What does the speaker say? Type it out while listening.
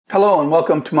Hello and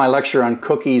welcome to my lecture on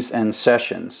cookies and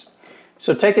sessions.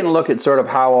 So taking a look at sort of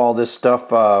how all this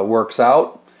stuff works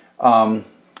out,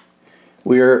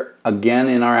 we're again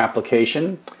in our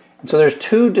application. And so there's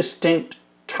two distinct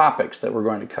topics that we're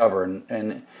going to cover,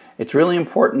 and it's really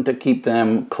important to keep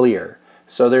them clear.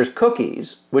 So there's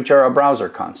cookies, which are a browser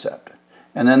concept,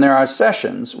 and then there are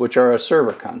sessions, which are a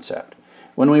server concept.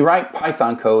 When we write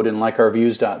Python code in like our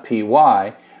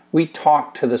views.py, we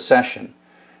talk to the session.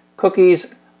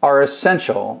 Cookies are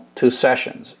essential to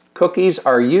sessions. Cookies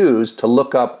are used to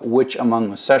look up which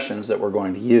among the sessions that we're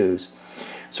going to use.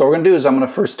 So what we're going to do is I'm going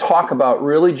to first talk about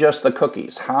really just the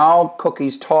cookies, how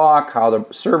cookies talk, how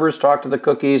the servers talk to the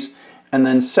cookies, and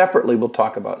then separately we'll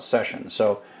talk about sessions.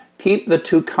 So keep the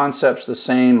two concepts the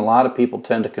same. A lot of people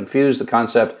tend to confuse the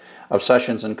concept of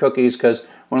sessions and cookies because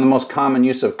one of the most common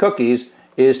use of cookies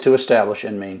is to establish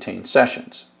and maintain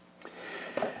sessions.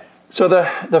 So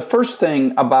the first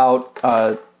thing about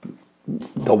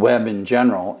the web in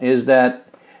general is that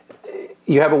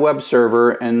you have a web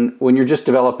server, and when you're just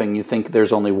developing you think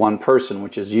there's only one person,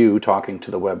 which is you talking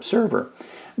to the web server.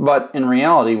 But in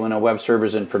reality, when a web server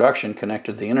is in production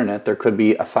connected to the internet, there could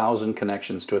be 1,000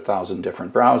 connections to 1,000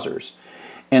 different browsers.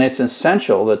 And it's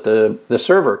essential that the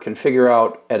server can figure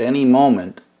out at any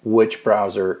moment which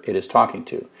browser it is talking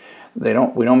to. We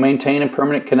don't maintain a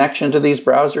permanent connection to these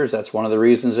browsers. That's one of the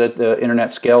reasons that the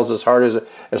internet scales as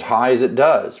high as it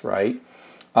does, right?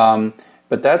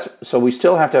 So we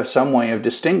still have to have some way of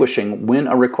distinguishing when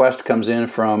a request comes in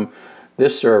from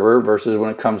this server versus when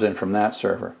it comes in from that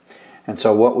server. And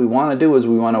so what we want to do is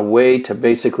we want a way to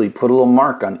basically put a little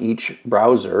mark on each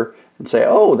browser and say,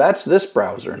 oh, that's this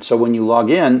browser. And so when you log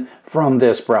in from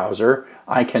this browser,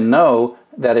 I can know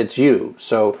that it's you.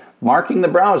 So marking the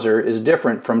browser is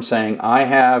different from saying I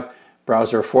have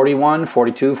browser 41,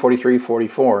 42, 43,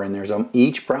 44, and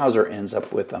each browser ends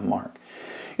up with a mark.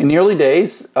 In the early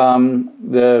days,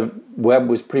 the web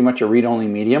was pretty much a read-only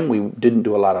medium. We didn't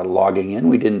do a lot of logging in.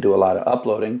 We didn't do a lot of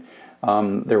uploading.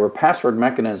 There were password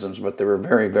mechanisms, but they were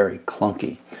very, very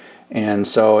clunky. And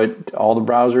so all the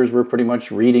browsers were pretty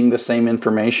much reading the same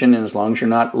information, and as long as you're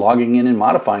not logging in and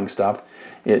modifying stuff,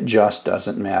 it just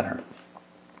doesn't matter.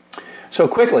 So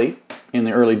quickly, in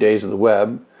the early days of the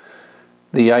web,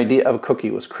 the idea of a cookie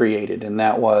was created, and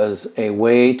that was a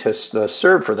way for the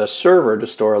server to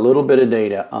store a little bit of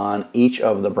data on each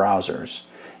of the browsers.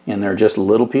 And they're just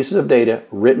little pieces of data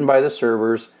written by the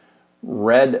servers,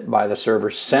 read by the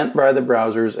servers, sent by the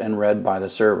browsers, and read by the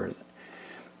servers.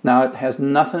 Now, it has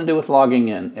nothing to do with logging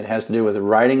in. It has to do with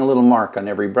writing a little mark on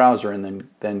every browser and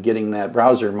then getting that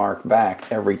browser mark back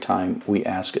every time we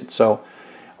ask it. So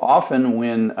often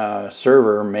when a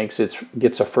server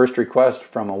gets a first request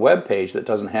from a web page that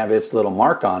doesn't have its little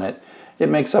mark on it, it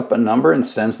makes up a number and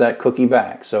sends that cookie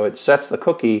back. So it sets the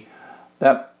cookie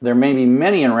that there may be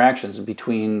many interactions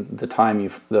between the time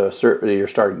you're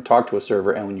starting to talk to a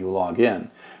server and when you log in.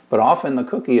 But often the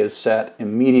cookie is set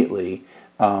immediately.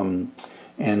 But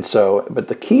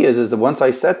the key is that once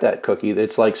I set that cookie,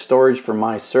 it's like storage for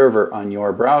my server on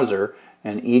your browser,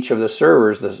 and each of the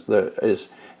servers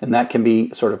and that can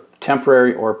be sort of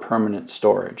temporary or permanent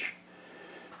storage.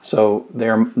 So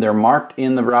they're marked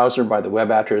in the browser by the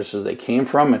web addresses they came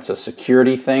from. It's a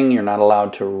security thing. You're not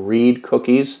allowed to read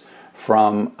cookies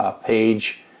from a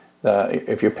page.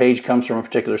 If your page comes from a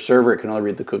particular server, it can only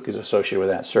read the cookies associated with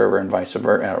that server, and vice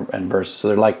versa. So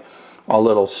they're like all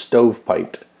little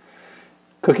stovepiped.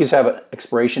 Cookies have an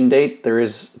expiration date. There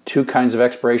is two kinds of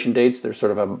expiration dates. There's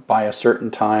sort of by a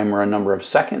certain time or a number of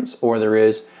seconds, or there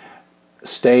is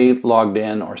stay logged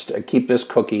in or keep this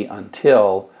cookie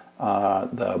until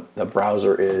the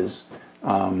browser is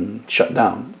shut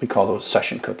down. We call those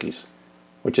session cookies,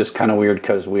 which is kind of weird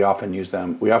because we often use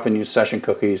them. We often use session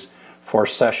cookies for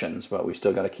sessions, but we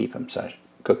still got to keep them session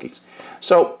cookies.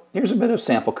 So here's a bit of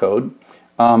sample code.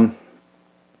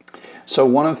 So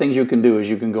one of the things you can do is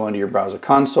you can go into your browser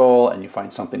console and you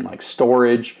find something like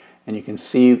storage, and you can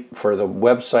see for the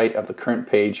website of the current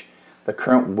page, the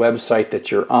current website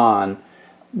that you're on,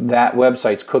 that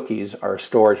website's cookies are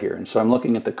stored here. And so I'm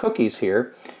looking at the cookies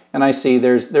here, and I see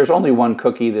there's only one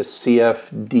cookie, this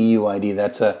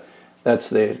CFDUID.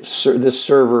 This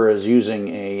server is using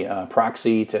a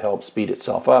proxy to help speed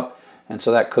itself up, and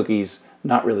so that cookie's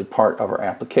not really part of our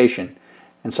application.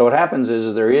 And so what happens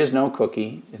is there is no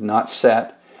cookie, it's not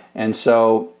set, and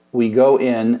so we go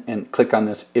in and click on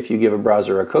this if you give a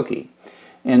browser a cookie.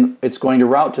 And it's going to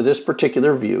route to this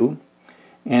particular view,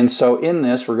 and so in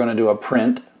this we're going to do a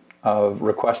print of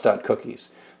request.cookies.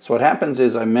 So what happens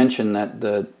is I mentioned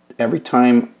that every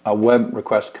time a web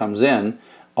request comes in,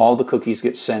 all the cookies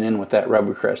get sent in with that web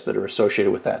request that are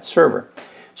associated with that server.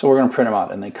 So we're going to print them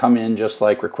out, and they come in just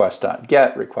like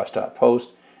request.get, request.post,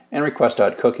 and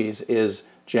request.cookies is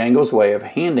Django's way of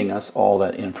handing us all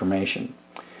that information.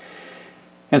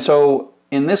 And so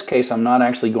in this case, I'm not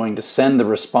actually going to send the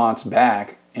response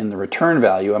back in the return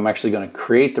value. I'm actually going to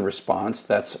create the response.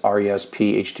 That's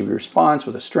RESP HTTP response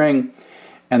with a string.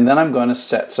 And then I'm going to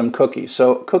set some cookies.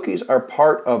 So cookies are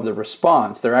part of the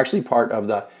response. They're actually part of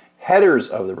the headers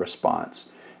of the response.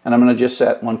 And I'm going to just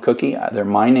set one cookie. They're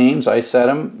my names. I set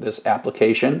them. This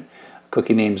application,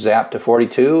 cookie named Zap to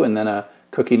 42, and then a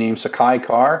cookie named Sakai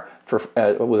Car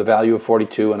with a value of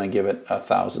 42, and I give it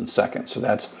 1,000 seconds. So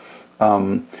that's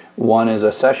one is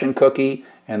a session cookie,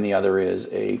 and the other is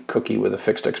a cookie with a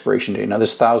fixed expiration date. Now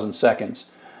this 1,000 seconds,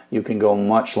 you can go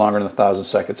much longer than 1,000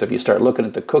 seconds. If you start looking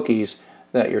at the cookies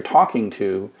that you're talking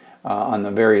to on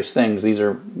the various things, these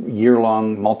are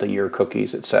year-long, multi-year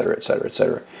cookies, etc., etc.,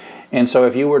 etc. And so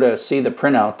if you were to see the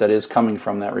printout that is coming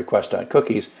from that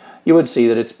request.cookies, you would see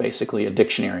that it's basically a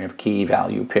dictionary of key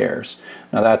value pairs.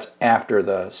 Now that's after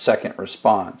the second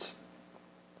response.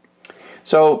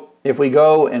 So if we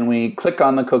go and we click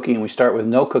on the cookie and we start with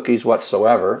no cookies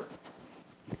whatsoever,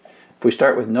 if we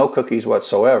start with no cookies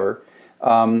whatsoever,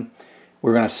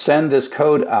 we're going to send this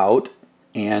code out,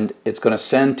 and it's going to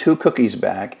send 2 cookies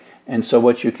back. And so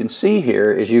what you can see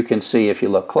here is, you can see, if you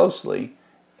look closely,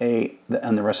 in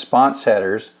the response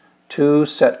headers, 2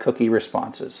 set cookie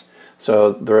responses.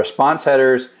 So the response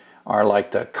headers are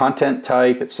like the content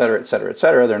type, etc., etc.,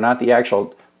 etc. They're not the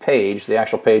actual page. The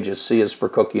actual page is C is for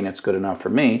cookie, and it's good enough for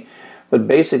me. But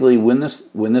basically, when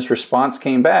this response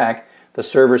came back, the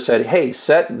server said, hey,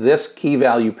 set this key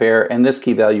value pair and this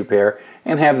key value pair,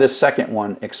 and have this second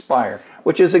one expire,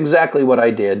 which is exactly what I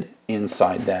did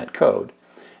inside that code.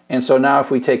 And so now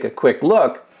if we take a quick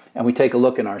look, and we take a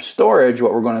look in our storage,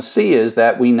 what we're going to see is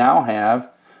that we now have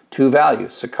 2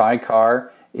 values. Sakai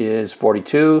Car is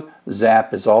 42,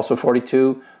 Zap is also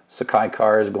 42. Sakai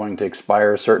Car is going to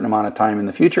expire a certain amount of time in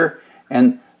the future,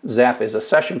 and Zap is a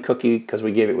session cookie because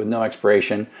we gave it with no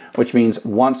expiration, which means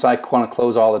once I want to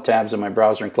close all the tabs in my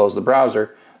browser and close the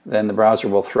browser, then the browser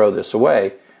will throw this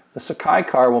away. The Sakai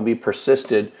Car will be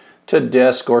persisted to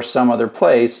disk or some other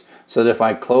place, so that if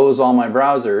I close all my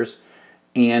browsers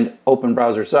and open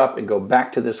browsers up and go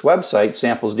back to this website,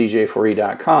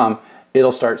 samplesdj4e.com,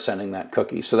 it'll start sending that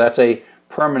cookie. So that's a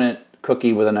permanent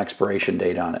cookie with an expiration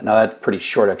date on it. Now that's pretty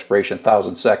short expiration.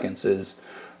 1,000 seconds is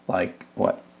like,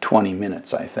 what, 20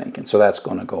 minutes, I think. And so that's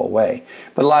going to go away.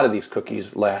 But a lot of these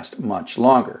cookies last much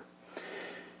longer.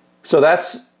 So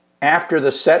that's after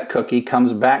the set cookie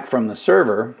comes back from the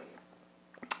server.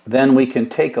 Then we can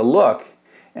take a look,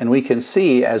 and we can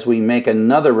see as we make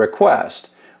another request,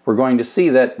 we're going to see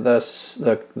that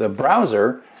the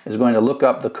browser is going to look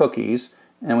up the cookies,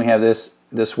 and we have this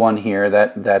one here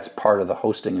that's part of the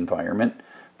hosting environment,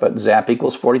 but Zap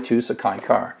equals 42 Sakai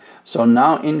Car. So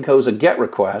now in goes a GET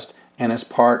request, and as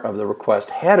part of the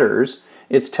request headers,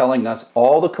 it's telling us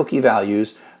all the cookie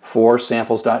values for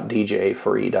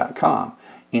samples.dj4e.com.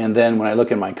 And then when I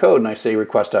look in my code and I say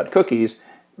request.cookies,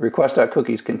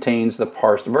 request.cookies contains the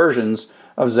parsed versions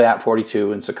of Zap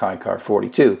 42 and Sakai Car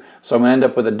 42. So I'm going to end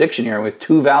up with a dictionary with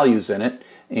 2 values in it,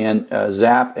 and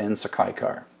Zap and Sakai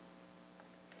Car.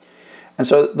 And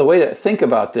so the way to think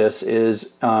about this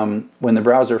is when the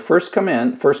browser first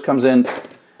comes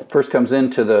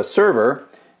into the server,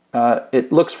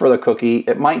 it looks for the cookie.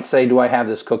 It might say, do I have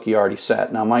this cookie already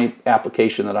set? Now my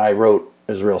application that I wrote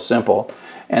is real simple.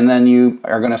 And then you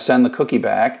are going to send the cookie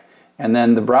back, and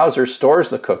then the browser stores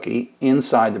the cookie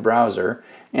inside the browser.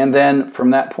 And then from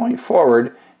that point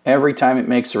forward, every time it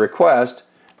makes a request,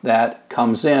 that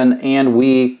comes in, and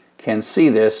we can see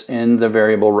this in the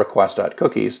variable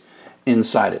request.cookies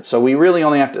inside it. So we really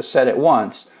only have to set it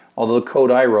once, although the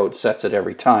code I wrote sets it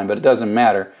every time, but it doesn't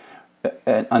matter.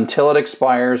 Until it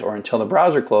expires or until the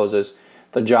browser closes,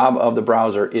 the job of the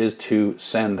browser is to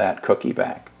send that cookie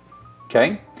back.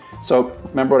 Okay? So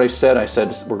remember what I said? I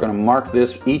said we're going to mark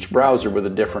each browser with a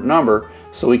different number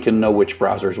so we can know which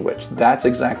browser is which. That's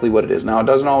exactly what it is. Now it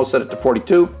doesn't always set it to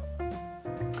 42.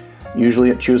 Usually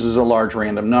it chooses a large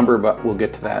random number, but we'll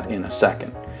get to that in a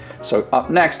second. So up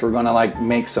next, we're going to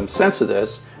make some sense of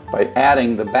this by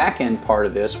adding the back end part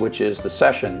of this, which is the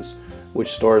sessions,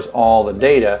 which stores all the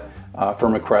data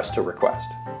from request to request.